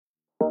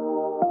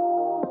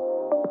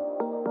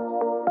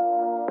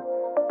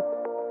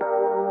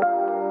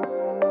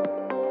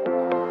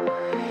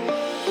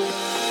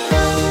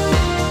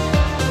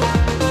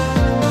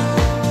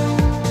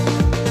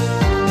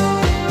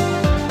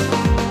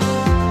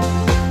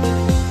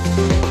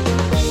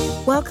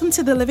Welcome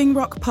to the Living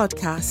Rock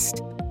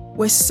podcast.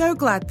 We're so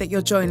glad that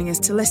you're joining us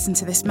to listen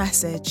to this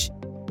message.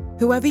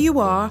 Whoever you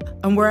are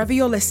and wherever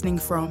you're listening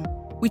from,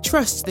 we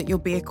trust that you'll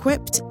be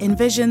equipped,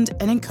 envisioned,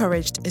 and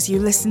encouraged as you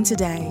listen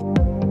today.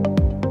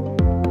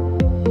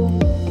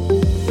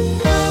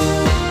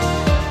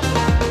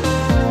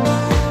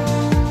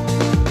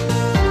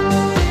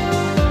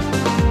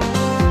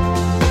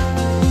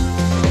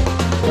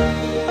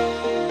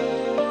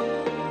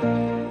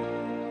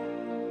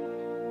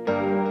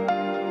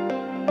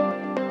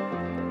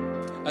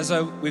 As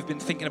we've been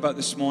thinking about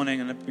this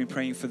morning and I've been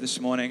praying for this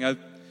morning, I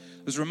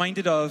was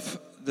reminded of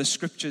the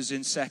scriptures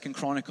in 2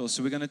 Chronicles.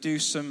 So we're going to do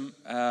some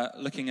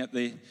looking at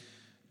the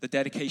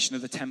dedication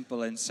of the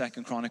temple in 2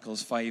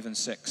 Chronicles 5 and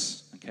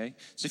 6. Okay,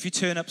 so if you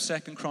turn up 2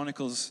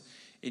 Chronicles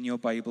in your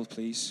Bible,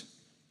 please.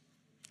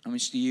 I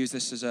want you to use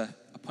this as a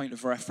point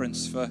of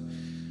reference for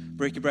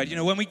breaking bread. You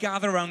know, when we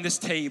gather around this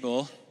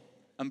table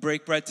and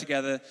break bread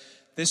together,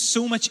 there's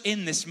so much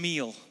in this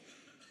meal.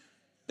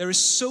 There is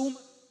so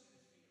much.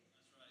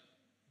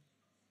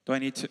 Do I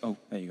need to? Oh,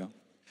 there you go.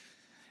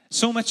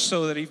 So much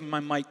so that even my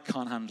mic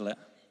can't handle it.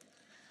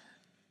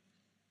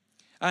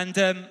 And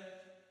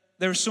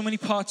there are so many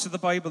parts of the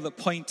Bible that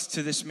point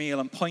to this meal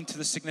and point to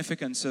the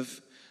significance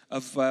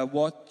of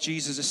what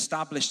Jesus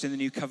established in the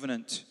new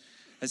covenant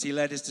as he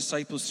led his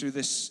disciples through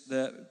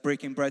the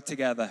breaking bread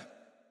together.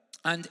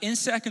 And in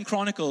 2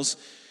 Chronicles,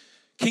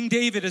 King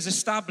David has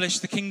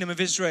established the kingdom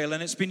of Israel,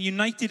 and it's been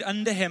united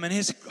under him. And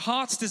his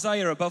heart's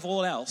desire above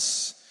all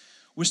else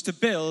was to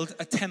build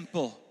a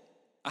temple,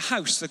 a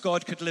house that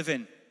God could live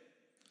in,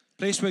 a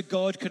place where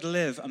God could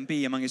live and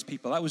be among his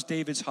people. That was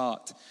David's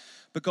heart.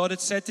 But God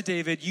had said to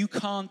David, you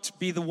can't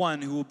be the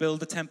one who will build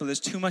the temple. There's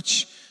too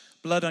much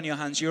blood on your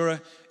hands. You're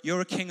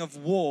a king of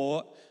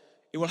war.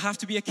 It will have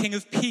to be a king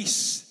of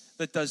peace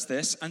that does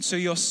this. And so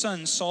your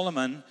son,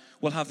 Solomon,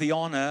 will have the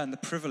honor and the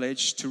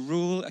privilege to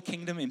rule a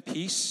kingdom in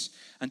peace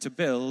and to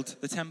build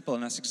the temple.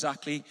 And that's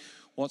exactly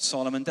what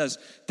Solomon does.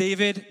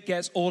 David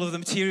gets all of the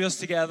materials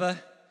together.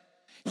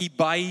 He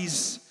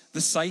buys the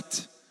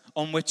site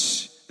on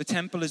which the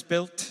temple is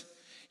built.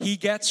 He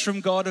gets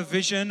from God a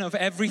vision of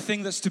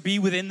everything that's to be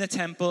within the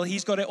temple.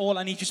 He's got it all,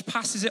 and he just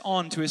passes it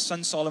on to his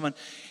son Solomon.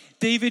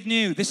 David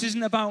knew, this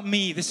isn't about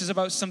me. This is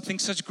about something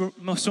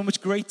so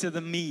much greater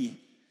than me.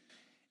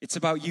 It's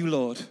about you,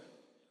 Lord.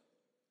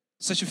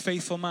 Such a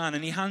faithful man.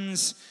 And he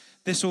hands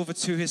this over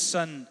to his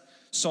son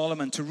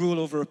Solomon to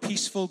rule over a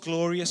peaceful,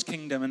 glorious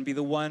kingdom and be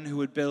the one who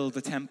would build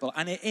the temple.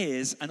 And it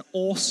is an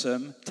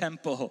awesome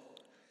temple.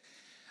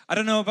 I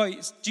don't know about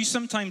you, do you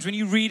sometimes when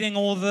you're reading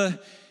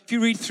if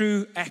you read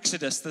through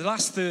Exodus, the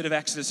last third of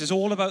Exodus is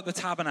all about the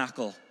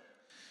tabernacle.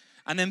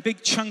 And then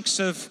big chunks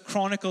of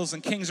Chronicles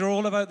and Kings are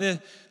all about the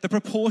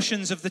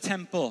proportions of the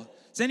temple.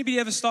 Does anybody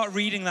ever start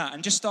reading that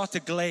and just start to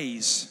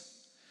glaze?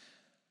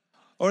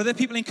 Or are there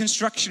people in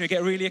construction who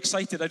get really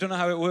excited? I don't know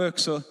how it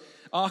works. Or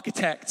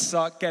architects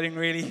start getting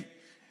really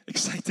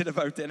excited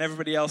about it and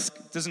everybody else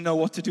doesn't know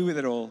what to do with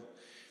it all.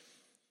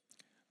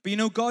 But you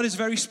know, God is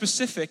very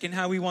specific in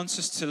how he wants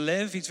us to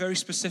live. He's very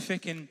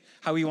specific in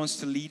how he wants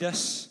to lead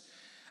us.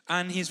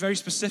 And he's very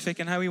specific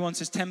in how he wants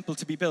his temple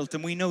to be built.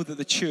 And we know that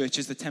the church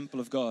is the temple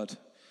of God.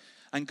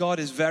 And God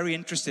is very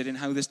interested in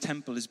how this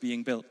temple is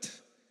being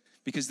built.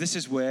 Because this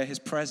is where his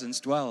presence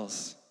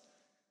dwells.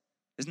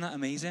 Isn't that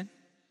amazing?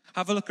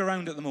 Have a look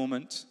around at the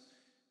moment.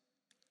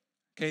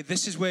 Okay,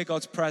 this is where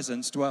God's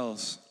presence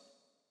dwells.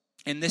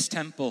 In this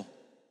temple.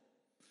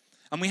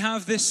 And we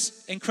have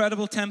this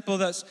incredible temple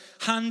that's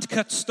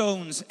hand-cut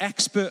stones,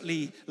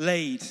 expertly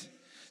laid.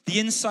 The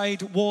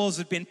inside walls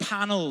had been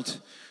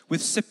paneled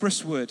with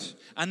cypress wood.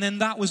 And then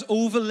that was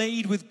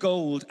overlaid with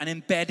gold and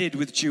embedded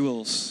with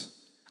jewels.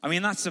 I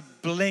mean, that's a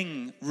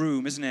bling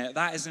room, isn't it?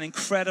 That is an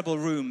incredible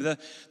room. The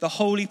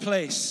holy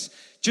place,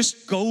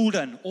 just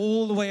golden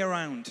all the way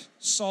around.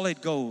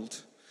 Solid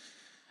gold.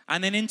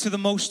 And then into the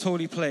most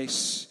holy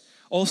place,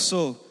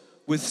 also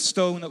with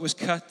stone that was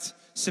cut,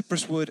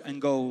 cypress wood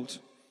and gold.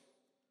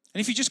 And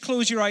if you just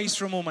close your eyes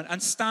for a moment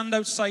and stand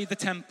outside the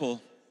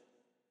temple,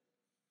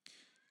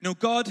 you know,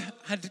 God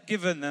had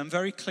given them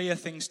very clear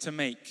things to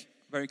make,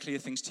 very clear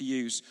things to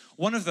use.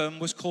 One of them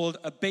was called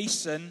a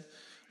basin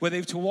where they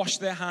were to wash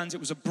their hands.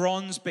 It was a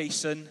bronze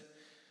basin,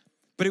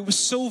 but it was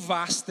so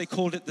vast they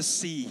called it the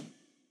sea.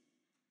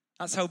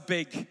 That's how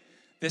big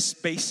this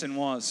basin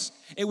was.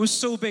 It was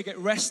so big it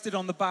rested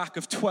on the back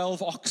of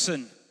 12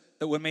 oxen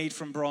that were made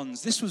from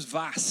bronze. This was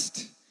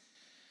vast.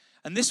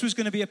 And this was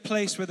going to be a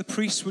place where the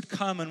priests would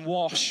come and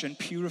wash and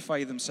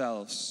purify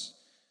themselves.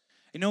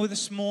 You know,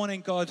 this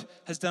morning God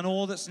has done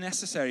all that's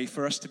necessary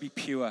for us to be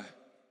pure.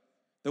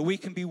 That we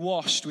can be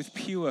washed with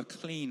pure,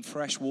 clean,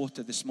 fresh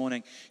water this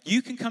morning.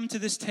 You can come to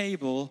this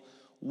table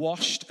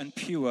washed and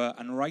pure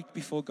and right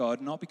before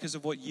God, not because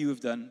of what you have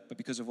done, but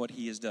because of what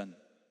he has done.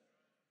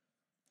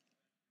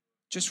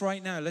 Just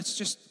right now, let's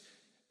just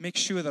make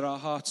sure that our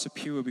hearts are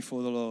pure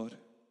before the Lord.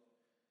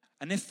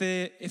 And if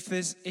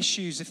there's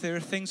issues, if there are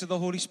things that the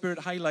Holy Spirit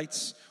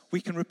highlights,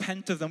 we can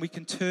repent of them, we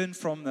can turn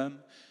from them,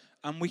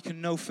 and we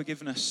can know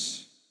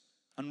forgiveness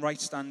and right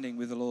standing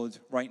with the Lord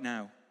right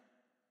now.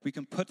 we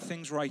can put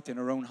things right in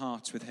our own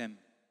hearts with him.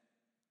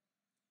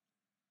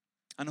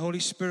 And Holy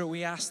Spirit,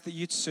 we ask that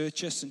you'd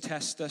search us and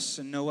test us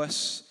and know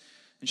us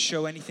and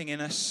show anything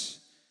in us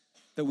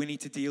that we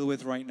need to deal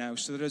with right now,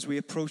 so that as we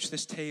approach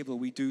this table,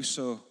 we do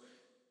so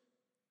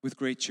with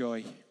great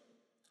joy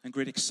and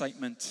great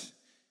excitement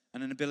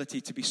and an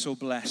ability to be so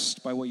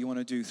blessed by what you want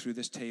to do through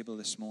this table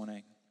this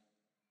morning.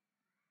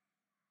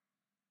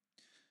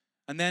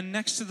 And then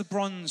next to the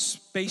bronze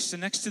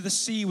basin, next to the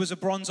sea, was a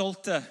bronze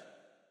altar.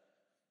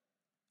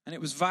 And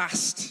it was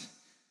vast.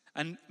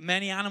 And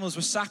many animals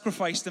were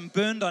sacrificed and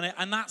burned on it.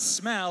 And that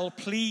smell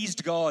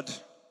pleased God. Have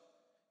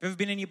you ever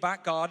been in your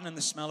back garden and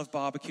the smell of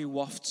barbecue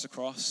wafts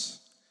across?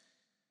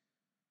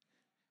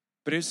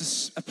 But it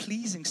was a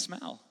pleasing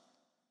smell.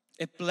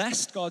 It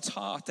blessed God's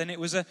heart, and it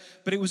was a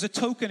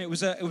token. It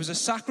was a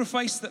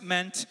sacrifice that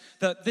meant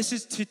that this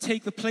is to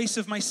take the place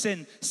of my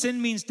sin.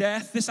 Sin means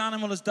death. This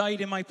animal has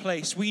died in my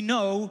place. We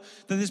know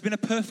that there's been a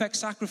perfect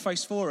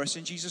sacrifice for us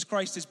in Jesus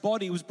Christ. His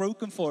body was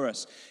broken for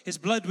us. His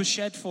blood was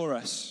shed for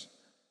us.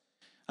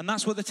 And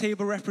that's what the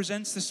table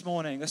represents this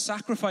morning. The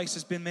sacrifice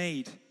has been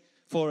made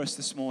for us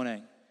this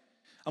morning.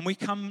 And we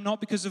come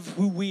not because of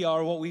who we are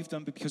or what we've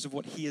done, but because of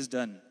what he has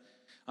done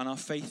and our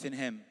faith in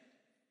him.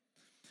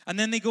 And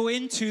then they go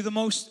into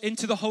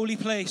the holy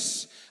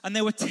place, and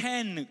there were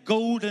 10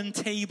 golden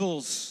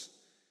tables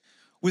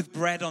with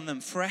bread on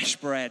them, fresh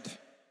bread,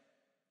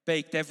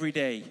 baked every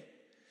day.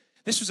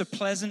 This was a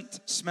pleasant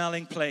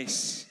smelling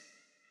place.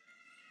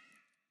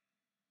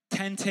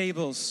 10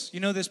 tables. You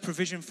know, there's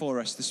provision for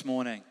us this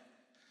morning.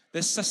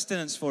 There's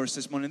sustenance for us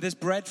this morning. There's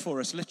bread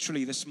for us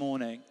literally this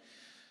morning.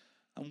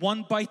 And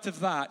one bite of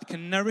that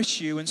can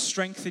nourish you and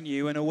strengthen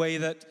you in a way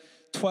that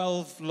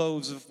 12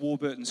 loaves of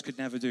Warburtons could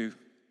never do.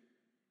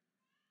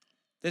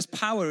 There's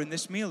power in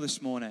this meal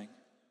this morning.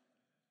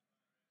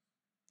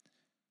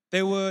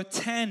 There were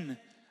 10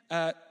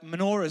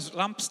 menorahs,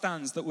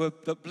 lampstands that were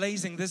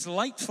blazing. There's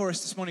light for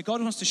us this morning. God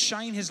wants to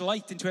shine his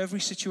light into every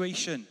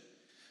situation,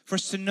 for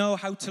us to know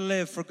how to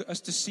live, for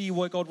us to see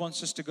where God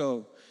wants us to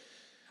go.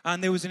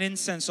 And there was an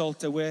incense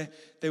altar where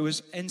there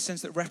was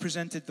incense that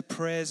represented the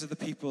prayers of the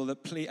people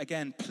that,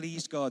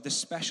 pleased God. This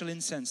special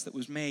incense that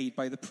was made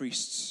by the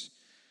priests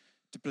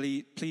to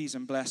please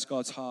and bless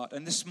God's heart.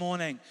 And this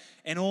morning,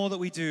 in all that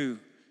we do,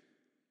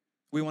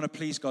 we want to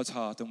please God's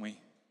heart, don't we?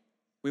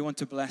 We want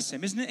to bless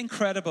him. Isn't it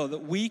incredible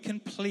that we can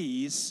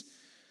please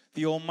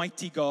the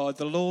Almighty God,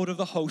 the Lord of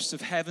the hosts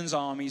of heaven's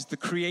armies, the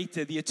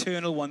Creator, the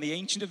Eternal One, the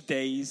Ancient of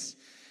Days,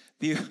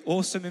 the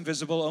awesome,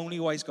 invisible, only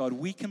wise God?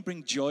 We can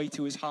bring joy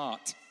to his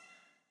heart.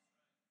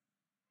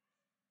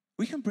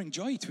 We can bring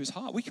joy to his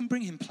heart. We can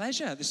bring him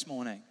pleasure this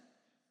morning.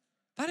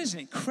 That is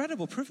an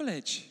incredible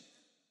privilege.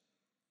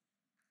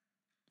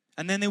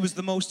 And then there was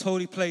the most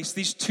holy place.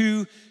 These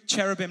 2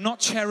 cherubim, not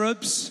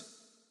cherubs.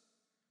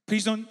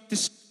 Please don't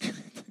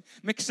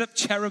mix up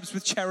cherubs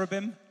with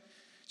cherubim.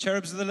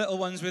 Cherubs are the little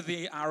ones with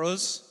the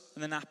arrows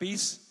and the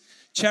nappies.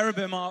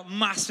 Cherubim are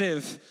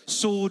massive,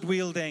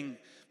 sword-wielding,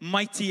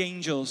 mighty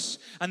angels.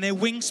 And their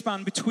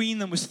wingspan between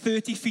them was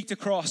 30 feet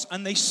across.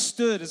 And they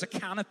stood as a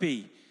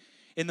canopy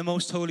in the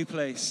most holy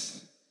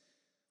place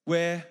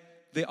where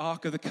the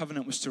Ark of the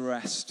Covenant was to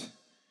rest.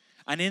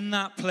 And in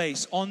that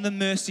place, on the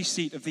mercy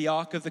seat of the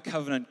Ark of the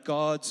Covenant,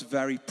 God's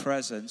very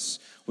presence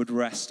would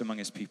rest among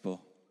his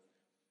people.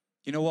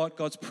 You know what?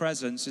 God's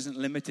presence isn't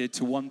limited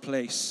to one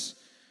place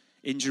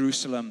in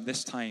Jerusalem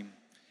this time.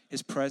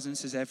 His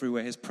presence is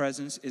everywhere. His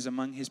presence is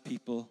among his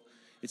people.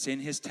 It's in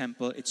his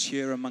temple. It's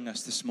here among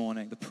us this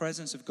morning. The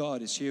presence of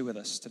God is here with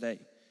us today.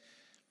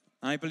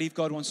 And I believe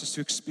God wants us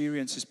to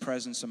experience his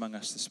presence among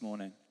us this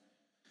morning,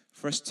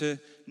 for us to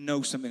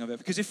know something of it.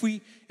 Because if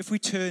we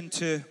turn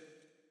to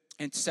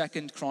in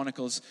 2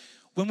 Chronicles,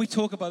 when we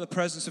talk about the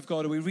presence of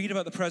God, or we read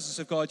about the presence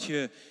of God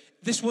here,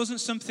 this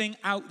wasn't something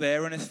out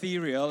there and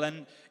ethereal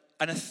and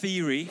a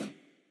theory.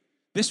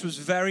 This was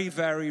very,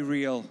 very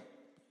real.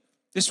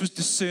 This was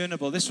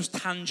discernible. This was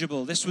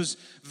tangible. This was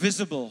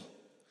visible.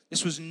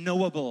 This was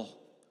knowable.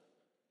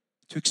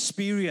 To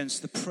experience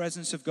the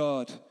presence of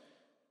God.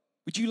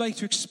 Would you like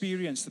to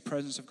experience the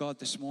presence of God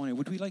this morning?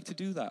 Would we like to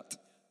do that?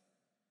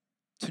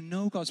 To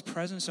know God's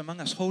presence among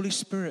us. Holy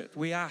Spirit,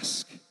 we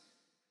ask.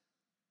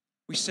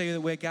 We say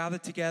that we're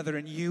gathered together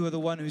and you are the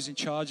one who's in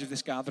charge of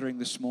this gathering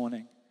this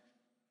morning.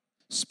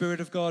 Spirit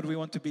of God, we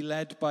want to be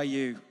led by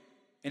you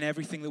in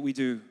everything that we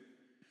do.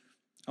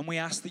 And we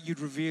ask that you'd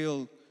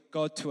reveal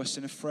God to us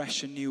in a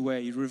fresh and new way.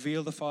 You'd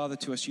reveal the Father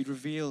to us. You'd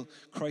reveal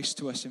Christ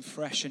to us in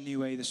fresh and new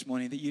way this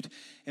morning. That you'd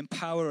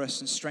empower us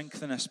and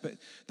strengthen us, but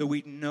that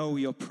we'd know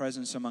your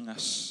presence among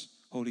us.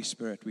 Holy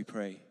Spirit, we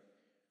pray.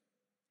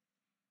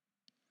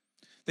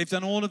 They've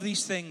done all of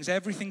these things.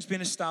 Everything's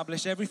been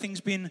established.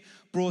 Everything's been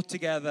brought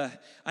together.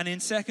 And in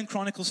 2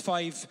 Chronicles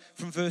 5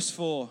 from verse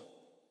 4,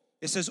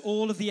 it says,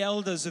 all of the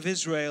elders of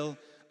Israel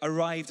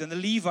arrived, and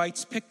the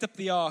Levites picked up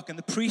the ark, and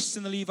the priests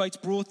and the Levites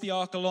brought the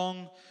ark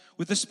along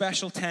with the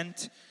special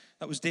tent.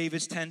 That was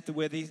David's tent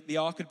where the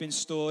ark had been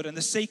stored, and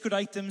the sacred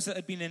items that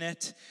had been in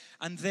it.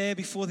 And there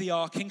before the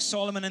ark, King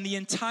Solomon and the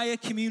entire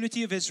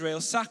community of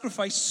Israel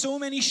sacrificed so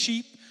many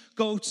sheep,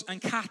 goats,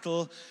 and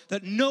cattle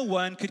that no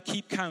one could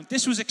keep count.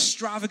 This was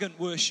extravagant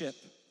worship.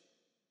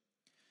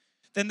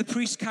 Then the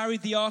priest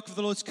carried the ark of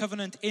the Lord's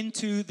covenant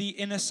into the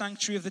inner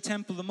sanctuary of the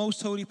temple, the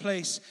most holy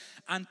place,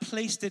 and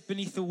placed it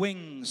beneath the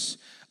wings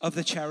of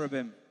the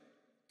cherubim.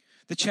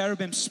 The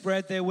cherubim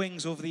spread their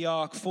wings over the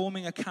ark,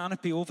 forming a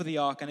canopy over the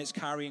ark and its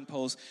carrying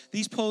poles.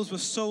 These poles were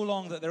so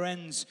long that their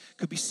ends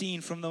could be seen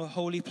from the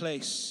holy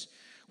place,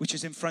 which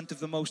is in front of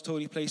the most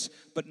holy place,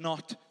 but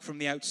not from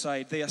the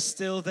outside. They are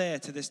still there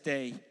to this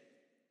day.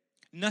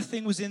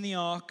 Nothing was in the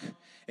ark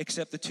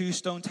except the 2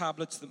 stone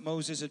tablets that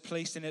Moses had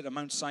placed in it at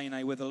Mount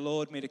Sinai, where the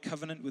Lord made a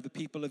covenant with the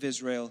people of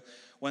Israel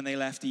when they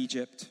left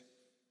Egypt.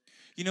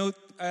 You know,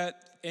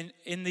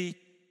 in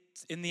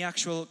the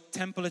actual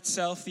temple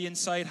itself, the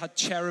inside had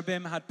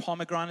cherubim, had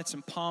pomegranates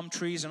and palm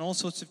trees and all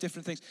sorts of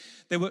different things.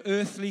 There were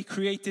earthly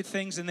created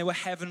things and there were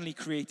heavenly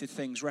created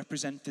things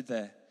represented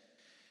there.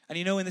 And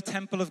you know, in the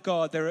temple of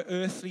God, there are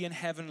earthly and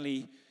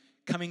heavenly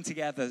coming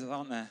together,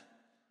 aren't there?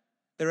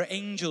 There are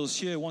angels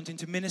here wanting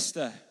to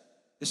minister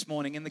this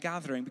morning in the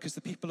gathering because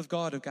the people of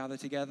God have gathered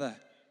together.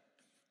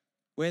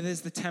 Where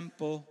there's the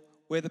temple,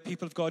 where the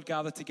people of God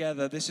gather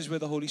together, this is where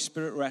the Holy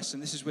Spirit rests,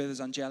 and this is where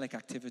there's angelic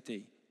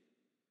activity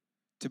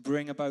to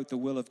bring about the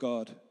will of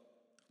God.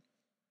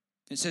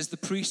 It says the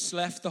priests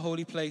left the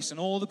holy place, and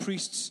all the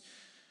priests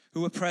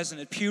who were present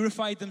had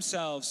purified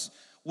themselves,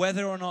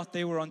 whether or not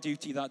they were on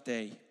duty that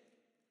day.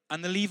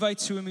 And the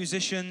Levites, who were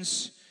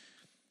musicians,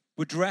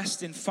 were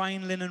dressed in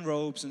fine linen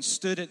robes and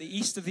stood at the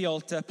east of the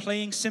altar,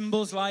 playing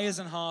cymbals, lyres,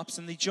 and harps,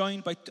 and they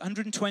joined by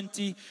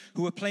 120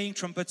 who were playing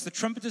trumpets. The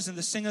trumpeters and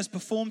the singers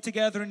performed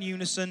together in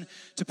unison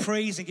to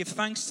praise and give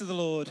thanks to the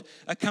Lord,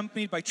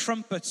 accompanied by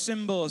trumpets,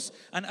 cymbals,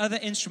 and other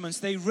instruments.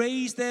 They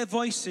raised their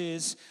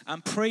voices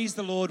and praised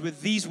the Lord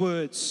with these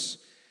words: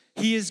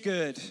 He is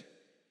good,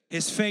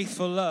 His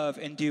faithful love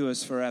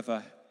endures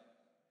forever.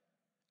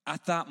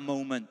 At that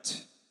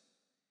moment,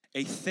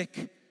 a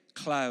thick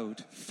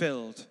cloud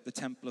filled the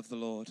temple of the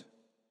Lord.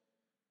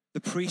 The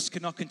priests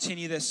could not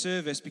continue their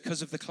service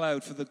because of the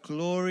cloud, for the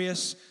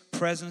glorious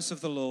presence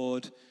of the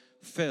Lord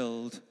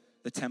filled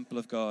the temple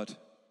of God.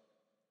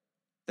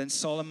 Then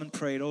Solomon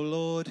prayed, O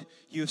Lord,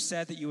 you have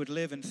said that you would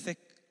live in thick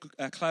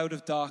cloud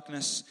of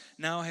darkness.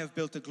 Now I have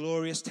built a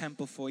glorious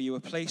temple for you, a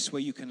place where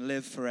you can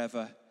live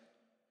forever.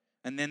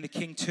 And then the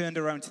king turned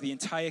around to the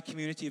entire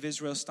community of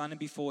Israel standing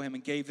before him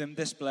and gave them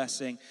this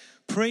blessing: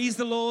 Praise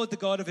the Lord, the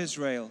God of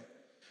Israel,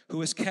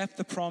 who has kept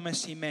the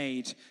promise he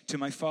made to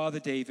my father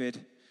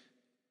David.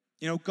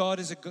 You know, God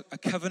is a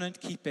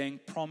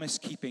covenant-keeping,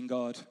 promise-keeping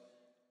God.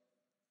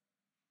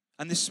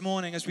 And this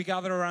morning, as we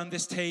gather around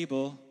this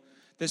table,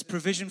 there's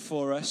provision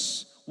for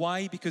us.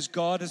 Why? Because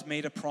God has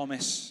made a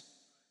promise,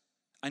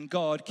 and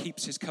God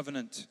keeps his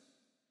covenant.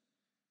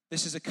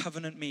 This is a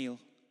covenant meal.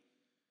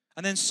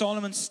 And then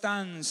Solomon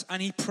stands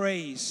and he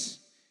prays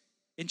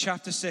in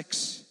chapter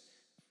 6.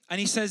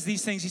 And he says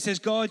these things. He says,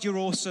 God, you're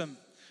awesome.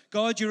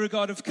 God, you're a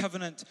God of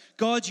covenant.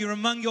 God, you're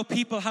among your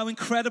people. How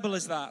incredible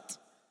is that?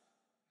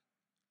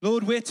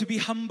 Lord, we're to be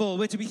humble.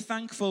 We're to be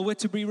thankful. We're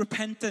to be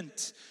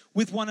repentant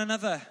with one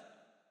another.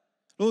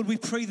 Lord, we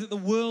pray that the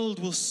world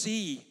will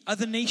see,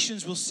 other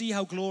nations will see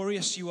how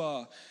glorious you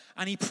are.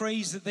 And he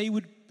prays that he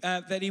would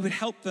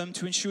help them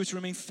to ensure to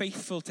remain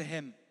faithful to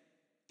him.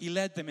 He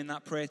led them in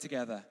that prayer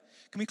together.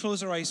 Can we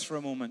close our eyes for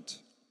a moment?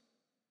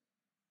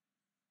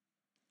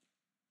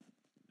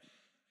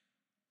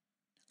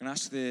 I'm going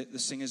to ask the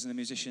singers and the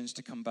musicians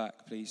to come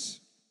back, please,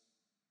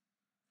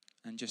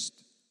 and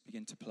just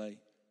begin to play.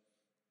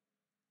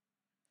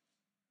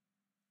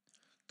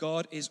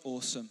 God is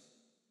awesome.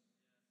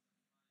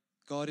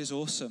 God is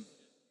awesome.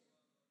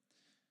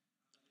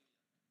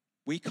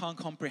 We can't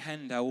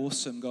comprehend how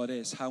awesome God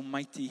is, how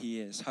mighty he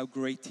is, how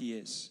great he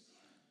is.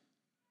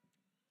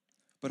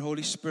 But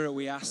Holy Spirit,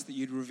 we ask that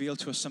you'd reveal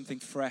to us something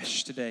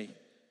fresh today,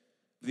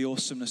 the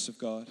awesomeness of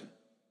God,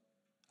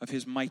 of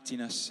his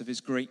mightiness, of his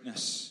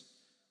greatness,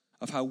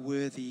 of how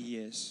worthy he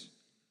is.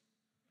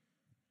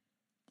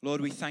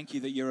 Lord, we thank you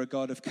that you're a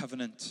God of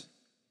covenant.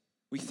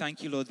 We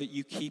thank you, Lord, that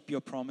you keep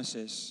your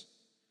promises.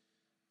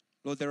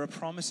 Lord, there are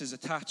promises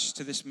attached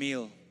to this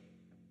meal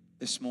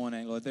this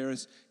morning. Lord, there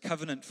is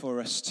covenant for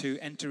us to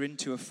enter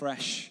into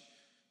afresh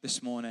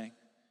this morning.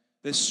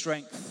 There's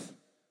strength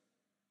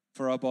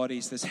for our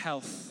bodies. There's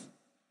health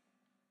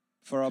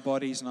for our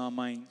bodies and our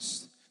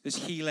minds. There's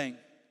healing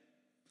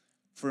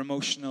for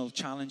emotional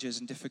challenges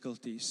and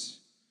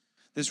difficulties.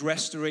 There's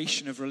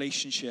restoration of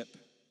relationship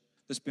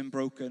that's been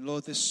broken.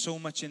 Lord, there's so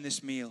much in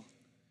this meal.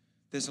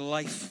 There's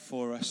life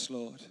for us,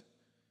 Lord.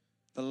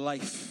 The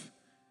life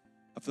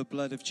of the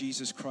blood of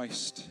Jesus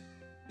Christ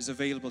is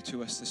available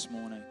to us this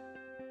morning.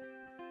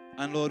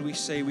 And Lord, we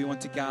say we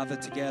want to gather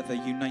together,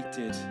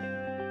 united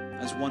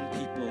as one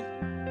people,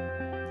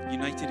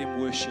 united in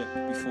worship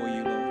before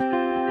you, Lord.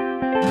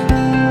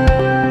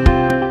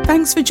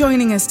 Thanks for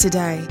joining us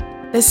today.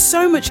 There's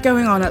so much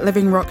going on at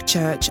Living Rock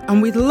Church,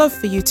 and we'd love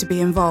for you to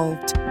be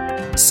involved.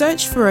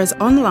 Search for us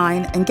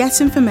online and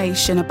get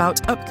information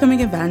about upcoming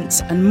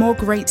events and more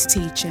great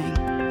teaching.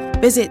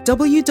 Visit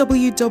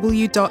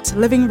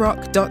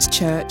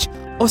www.livingrock.church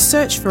or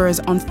search for us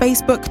on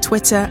Facebook,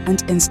 Twitter,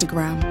 and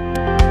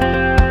Instagram.